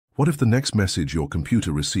What if the next message your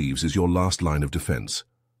computer receives is your last line of defense?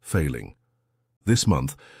 Failing. This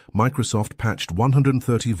month, Microsoft patched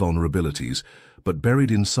 130 vulnerabilities, but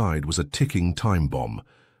buried inside was a ticking time bomb,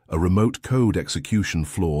 a remote code execution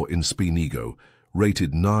flaw in SPNEGO,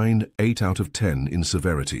 rated 8 out of 10 in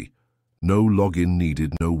severity. No login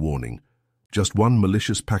needed, no warning. Just one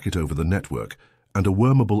malicious packet over the network, and a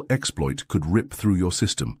wormable exploit could rip through your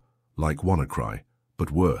system, like WannaCry,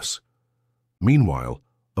 but worse. Meanwhile,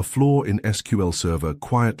 a flaw in SQL Server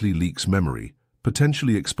quietly leaks memory,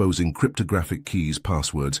 potentially exposing cryptographic keys,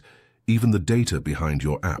 passwords, even the data behind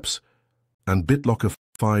your apps. And BitLocker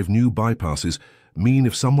 5 new bypasses mean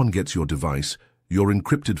if someone gets your device, your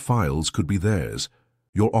encrypted files could be theirs,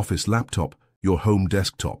 your office laptop, your home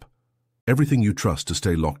desktop. Everything you trust to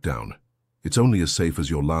stay locked down. It's only as safe as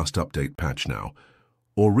your last update patch now,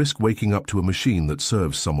 or risk waking up to a machine that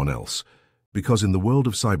serves someone else. Because in the world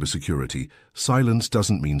of cybersecurity, silence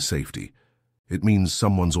doesn't mean safety. It means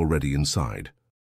someone's already inside.